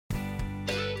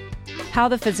How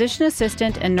the physician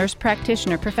assistant and nurse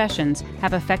practitioner professions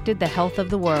have affected the health of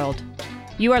the world.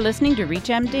 You are listening to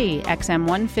ReachMD XM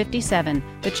 157,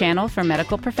 the channel for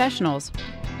medical professionals.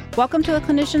 Welcome to the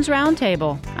Clinicians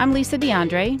Roundtable. I'm Lisa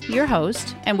DeAndre, your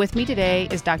host, and with me today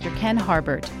is Dr. Ken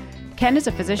Harbert. Ken is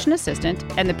a physician assistant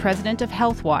and the president of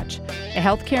HealthWatch, a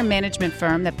healthcare management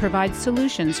firm that provides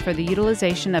solutions for the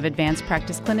utilization of advanced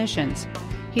practice clinicians.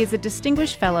 He is a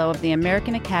distinguished fellow of the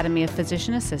American Academy of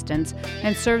Physician Assistants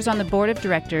and serves on the board of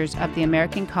directors of the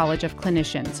American College of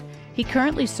Clinicians. He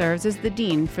currently serves as the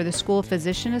dean for the School of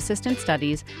Physician Assistant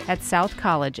Studies at South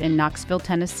College in Knoxville,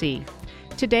 Tennessee.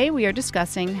 Today we are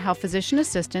discussing how physician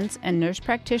assistants and nurse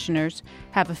practitioners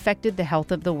have affected the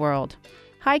health of the world.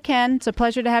 Hi, Ken. It's a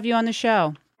pleasure to have you on the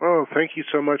show. Oh, thank you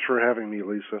so much for having me,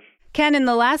 Lisa. Ken, in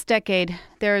the last decade,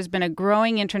 there has been a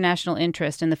growing international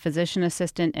interest in the physician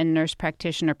assistant and nurse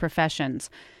practitioner professions.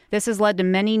 This has led to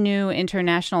many new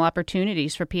international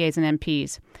opportunities for PAs and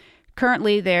NPs.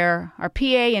 Currently, there are PA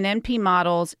and NP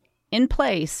models in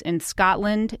place in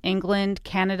Scotland, England,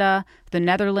 Canada, the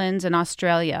Netherlands, and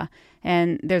Australia.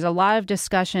 And there's a lot of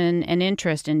discussion and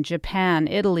interest in Japan,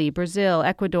 Italy, Brazil,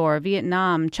 Ecuador,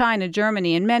 Vietnam, China,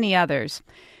 Germany, and many others.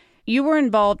 You were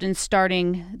involved in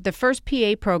starting the first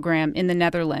PA program in the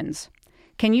Netherlands.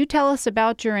 Can you tell us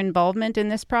about your involvement in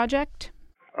this project?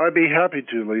 I'd be happy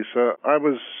to, Lisa. I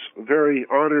was very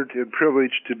honored and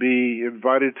privileged to be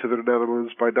invited to the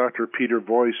Netherlands by Dr. Peter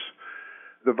Voice,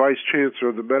 the Vice Chancellor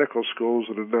of the medical schools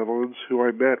in the Netherlands, who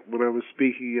I met when I was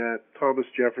speaking at Thomas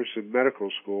Jefferson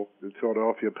Medical School in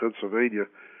Philadelphia, Pennsylvania,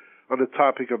 on the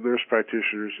topic of nurse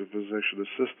practitioners and physician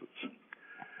assistants.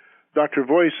 Dr.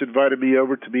 Voice invited me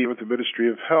over to meet with the Ministry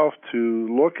of Health to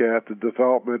look at the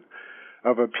development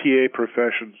of a PA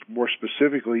profession, more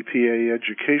specifically PA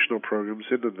educational programs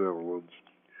in the Netherlands.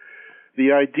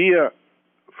 The idea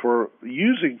for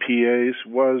using PAs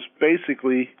was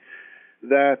basically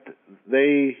that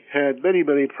they had many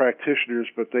practitioners,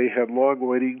 but they had long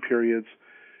waiting periods.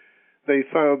 They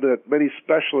found that many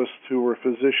specialists who were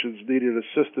physicians needed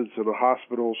assistance in the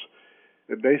hospitals,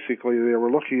 and basically they were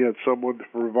looking at someone to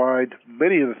provide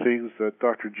many of the things that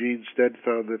Dr. Gene Stead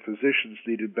found that physicians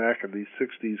needed back in the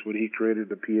 60s when he created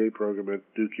the PA program at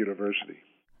Duke University.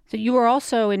 So you were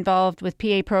also involved with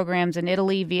PA programs in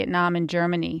Italy, Vietnam, and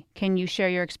Germany. Can you share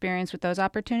your experience with those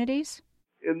opportunities?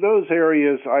 In those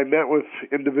areas, I met with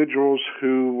individuals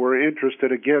who were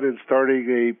interested, again, in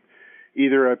starting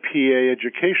either a PA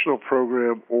educational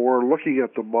program or looking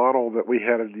at the model that we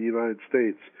had in the United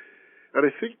States. And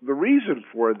I think the reason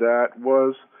for that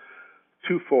was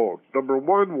twofold. Number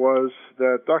one was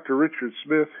that Dr. Richard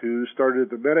Smith, who started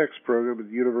the MEDEX program at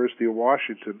the University of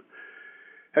Washington,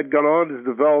 had gone on to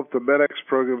develop the MEDEX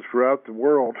program throughout the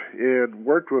world and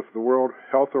worked with the World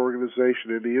Health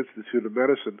Organization and the Institute of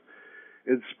Medicine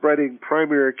in spreading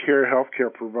primary care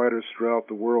healthcare providers throughout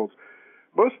the world.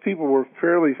 Most people were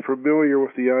fairly familiar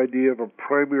with the idea of a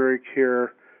primary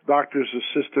care doctor's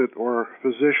assistant or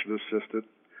physician assistant.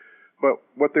 But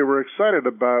what they were excited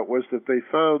about was that they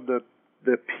found that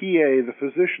the PA, the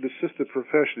physician assistant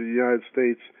profession in the United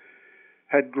States,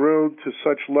 had grown to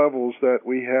such levels that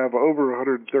we have over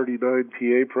 139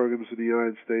 PA programs in the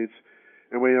United States,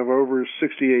 and we have over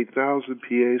 68,000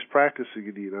 PAs practicing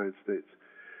in the United States.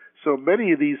 So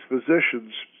many of these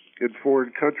physicians in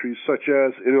foreign countries such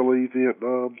as Italy,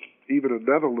 Vietnam, even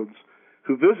the Netherlands,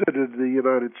 who visited the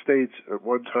United States at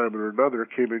one time or another,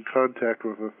 came in contact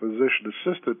with a physician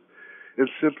assistant and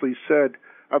simply said,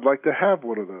 I'd like to have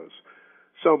one of those.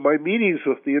 So my meetings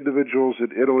with the individuals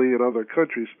in Italy and other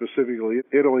countries, specifically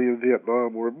Italy and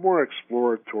Vietnam, were more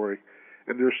exploratory,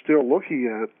 and they're still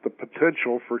looking at the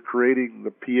potential for creating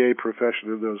the PA profession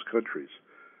in those countries.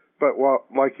 But while,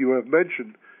 like you have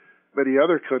mentioned, many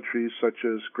other countries such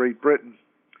as Great Britain,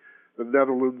 the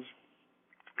Netherlands,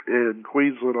 and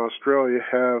Queensland, Australia,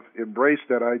 have embraced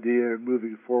that idea and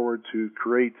moving forward to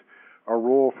create a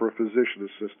role for physician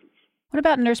assistants. What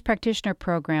about nurse practitioner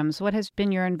programs? What has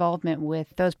been your involvement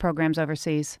with those programs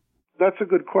overseas? That's a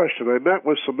good question. I met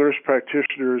with some nurse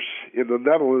practitioners in the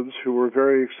Netherlands who were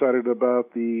very excited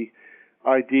about the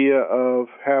idea of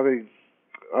having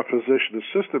a physician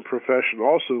assistant profession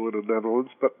also in the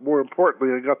Netherlands, but more importantly,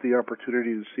 I got the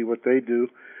opportunity to see what they do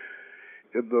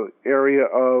in the area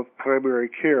of primary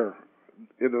care.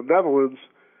 In the Netherlands,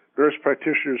 nurse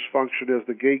practitioners function as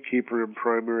the gatekeeper in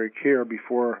primary care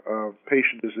before a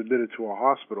patient is admitted to a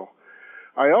hospital.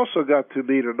 I also got to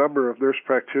meet a number of nurse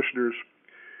practitioners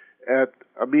at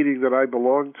a meeting that I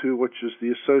belong to, which is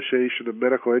the Association of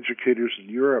Medical Educators in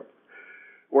Europe,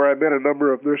 where I met a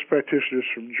number of nurse practitioners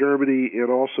from Germany and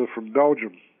also from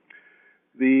Belgium.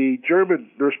 The German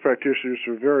nurse practitioners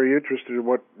were very interested in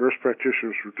what nurse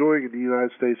practitioners were doing in the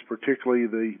United States, particularly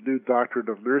the new Doctorate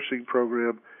of Nursing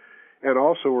program, and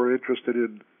also were interested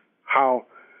in how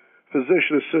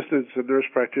physician assistants and nurse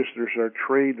practitioners are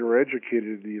trained or educated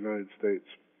in the United States.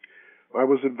 I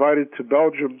was invited to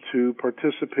Belgium to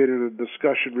participate in a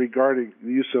discussion regarding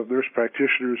the use of nurse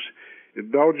practitioners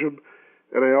in Belgium,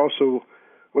 and I also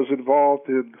was involved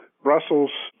in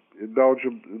Brussels, in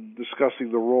Belgium, in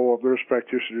discussing the role of nurse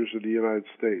practitioners in the United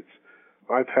States.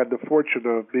 I've had the fortune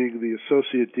of being the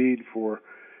Associate Dean for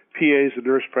PAs and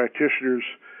nurse practitioners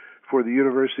for the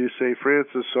University of St.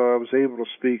 Francis, so I was able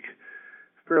to speak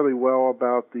fairly well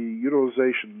about the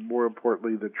utilization, more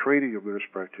importantly, the training of nurse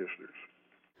practitioners.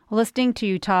 Listening to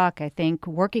you talk, I think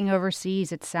working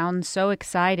overseas, it sounds so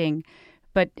exciting.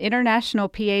 But international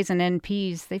PAs and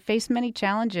NPs, they face many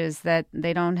challenges that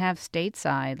they don't have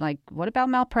stateside. Like, what about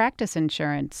malpractice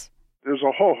insurance? There's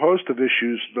a whole host of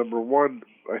issues. Number one,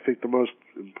 I think the most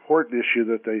important issue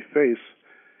that they face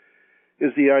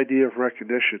is the idea of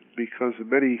recognition, because in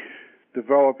many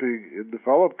developed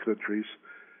countries,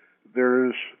 there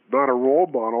is not a role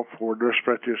model for nurse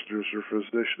practitioners or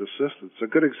physician assistants. A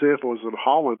good example is in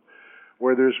Holland,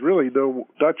 where there's really no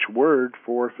Dutch word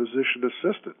for physician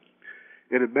assistant.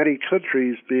 And in many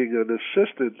countries, being an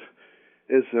assistant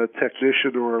is a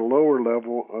technician or a lower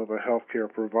level of a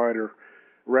healthcare provider,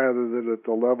 rather than at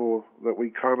the level that we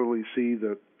commonly see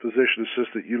the physician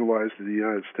assistant utilized in the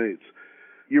United States.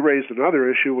 You raised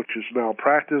another issue, which is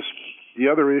malpractice. The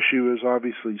other issue is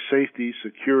obviously safety,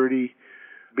 security,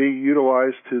 being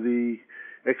utilized to the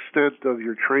extent of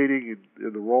your training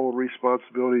and the role and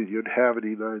responsibility that you'd have in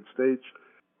the United States.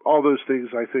 All those things,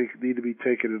 I think, need to be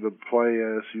taken into play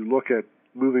as you look at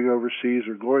moving overseas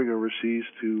or going overseas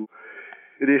to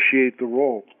initiate the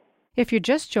role. If you're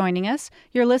just joining us,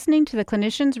 you're listening to the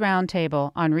Clinicians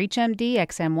Roundtable on ReachMD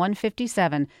XM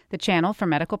 157, the channel for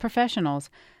medical professionals.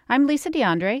 I'm Lisa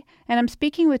DeAndre, and I'm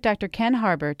speaking with Dr. Ken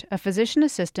Harbert, a physician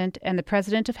assistant and the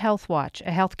president of HealthWatch,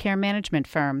 a healthcare management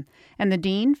firm, and the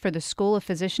dean for the School of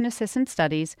Physician Assistant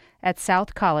Studies at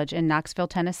South College in Knoxville,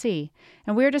 Tennessee.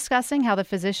 And we're discussing how the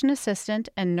physician assistant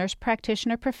and nurse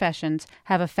practitioner professions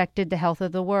have affected the health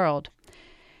of the world.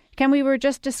 Ken, we were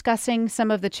just discussing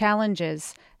some of the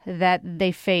challenges that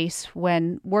they face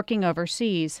when working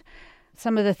overseas.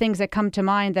 Some of the things that come to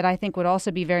mind that I think would also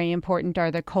be very important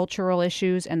are the cultural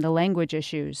issues and the language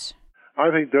issues. I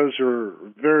think those are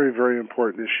very, very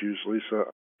important issues, Lisa,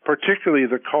 particularly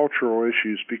the cultural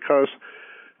issues, because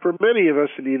for many of us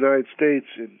in the United States,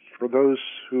 and for those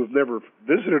who have never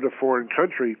visited a foreign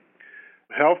country,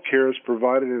 healthcare is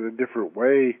provided in a different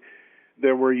way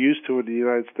than we're used to in the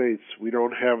United States. We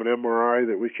don't have an MRI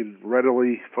that we can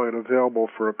readily find available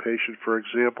for a patient, for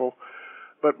example.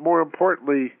 But more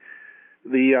importantly,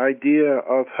 the idea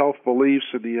of health beliefs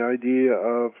and the idea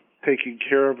of taking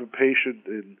care of a patient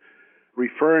and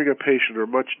referring a patient are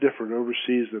much different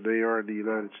overseas than they are in the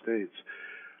United States.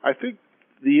 I think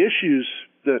the issues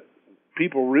that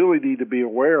people really need to be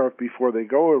aware of before they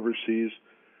go overseas,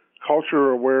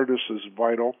 cultural awareness is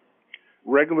vital.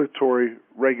 Regulatory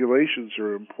regulations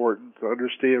are important to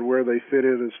understand where they fit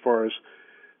in as far as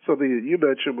something that you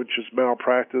mentioned, which is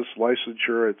malpractice,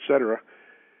 licensure, etc.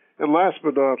 And last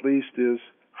but not least is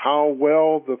how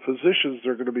well the physicians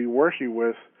they're going to be working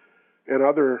with and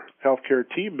other healthcare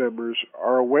team members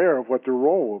are aware of what their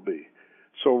role will be.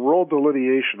 So role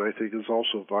delineation, I think, is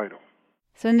also vital.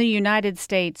 So in the United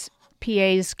States,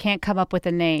 PAs can't come up with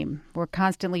a name. We're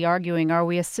constantly arguing, are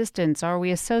we assistants, are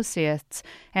we associates?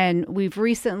 And we've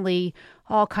recently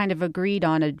all kind of agreed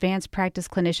on advanced practice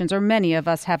clinicians, or many of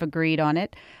us have agreed on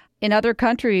it. In other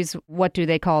countries, what do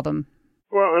they call them?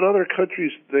 Well, in other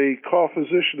countries, they call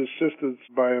physician assistants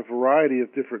by a variety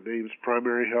of different names: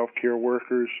 primary health care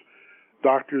workers,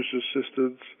 doctor's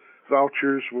assistants,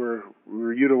 vouchers were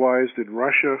utilized in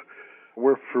Russia.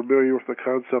 We're familiar with the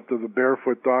concept of the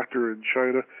barefoot doctor in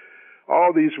China.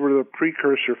 All these were the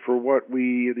precursor for what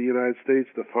we in the United States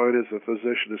define as a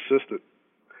physician assistant.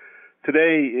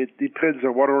 Today, it depends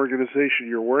on what organization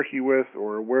you're working with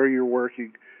or where you're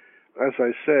working. As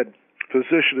I said,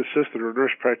 physician assistant or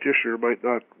nurse practitioner might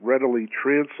not readily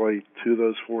translate to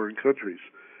those foreign countries.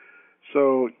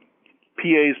 So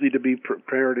PAs need to be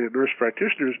prepared, and nurse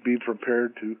practitioners be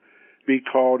prepared to be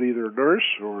called either nurse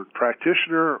or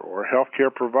practitioner or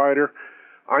healthcare provider.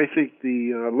 I think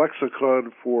the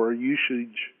lexicon for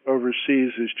usage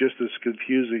overseas is just as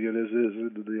confusing as it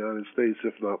is in the United States,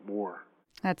 if not more.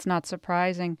 That's not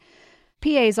surprising.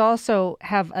 PAs also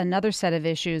have another set of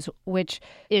issues, which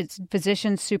is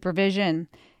physician supervision.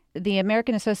 the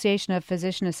American Association of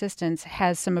Physician Assistants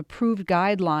has some approved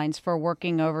guidelines for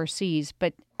working overseas,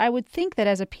 but I would think that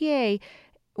as a PA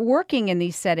working in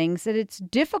these settings, that it's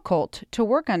difficult to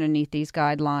work underneath these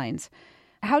guidelines.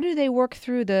 How do they work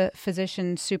through the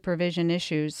physician supervision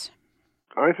issues?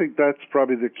 I think that's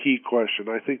probably the key question.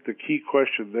 I think the key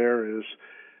question there is,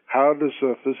 how does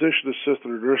a physician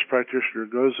assistant or nurse practitioner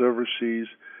who goes overseas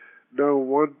know,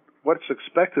 one, what's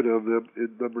expected of them,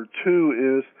 and number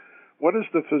two is, what does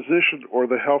the physician or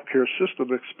the healthcare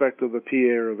system expect of the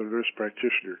PA or the nurse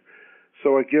practitioner?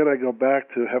 So again, I go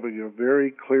back to having a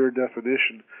very clear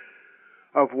definition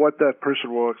of what that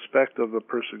person will expect of the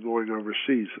person going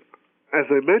overseas. As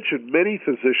I mentioned, many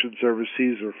physicians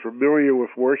overseas are familiar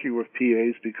with working with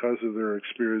PAs because of their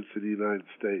experience in the United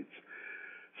States.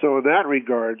 So in that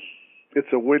regard,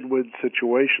 it's a win-win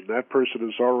situation. That person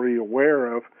is already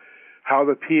aware of how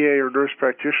the PA or nurse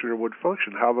practitioner would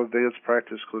function, how the advanced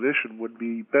practice clinician would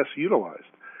be best utilized.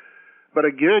 But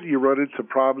again, you run into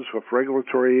problems with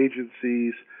regulatory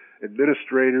agencies,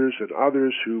 administrators, and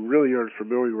others who really aren't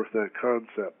familiar with that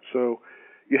concept. So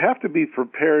you have to be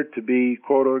prepared to be,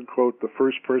 quote-unquote, the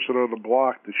first person on the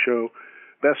block to show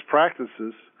best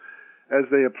practices as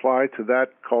they apply to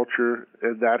that culture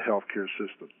and that healthcare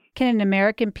system. Can an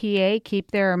American PA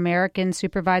keep their American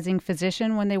supervising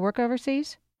physician when they work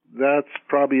overseas? That's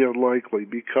probably unlikely,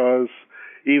 because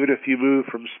even if you move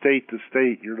from state to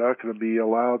state, you're not going to be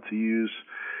allowed to use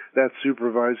that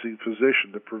supervising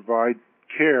physician to provide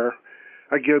care,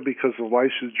 again, because of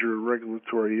licensure and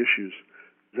regulatory issues.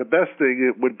 The best thing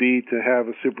it would be to have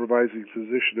a supervising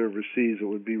physician overseas that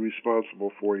would be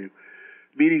responsible for you.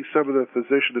 Meeting some of the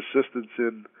physician assistants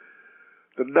in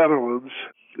the Netherlands,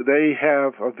 they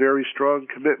have a very strong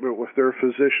commitment with their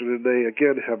physician, and they,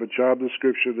 again, have a job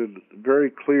description and very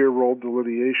clear role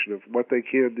delineation of what they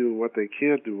can do and what they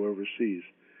can't do overseas.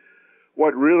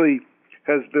 What really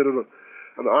has been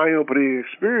an eye-opening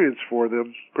experience for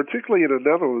them, particularly in the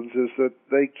Netherlands, is that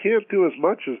they can't do as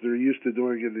much as they're used to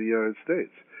doing in the United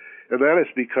States. And that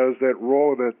is because that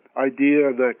role and that idea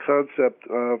and that concept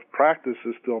of practice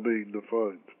is still being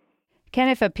defined. Ken,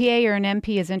 if a PA or an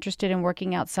NP is interested in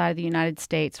working outside of the United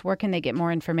States, where can they get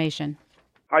more information?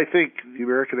 I think the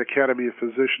American Academy of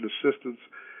Physician Assistants,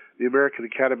 the American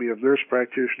Academy of Nurse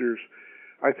Practitioners,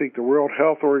 I think the World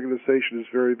Health Organization is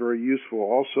very, very useful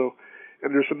also.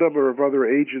 And there's a number of other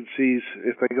agencies.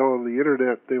 If they go on the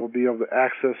Internet, they will be able to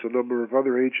access a number of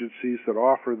other agencies that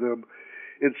offer them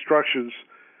instructions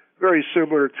very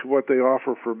similar to what they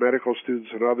offer for medical students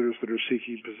and others that are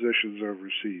seeking positions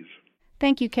overseas.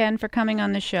 Thank you, Ken, for coming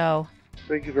on the show.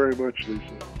 Thank you very much, Lisa.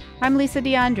 I'm Lisa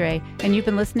DeAndre, and you've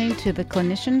been listening to the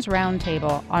Clinicians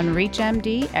Roundtable on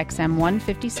ReachMD XM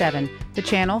 157, the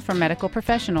channel for medical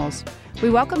professionals. We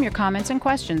welcome your comments and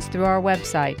questions through our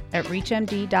website at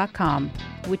reachmd.com,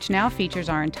 which now features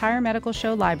our entire medical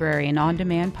show library and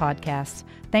on-demand podcasts.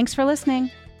 Thanks for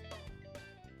listening.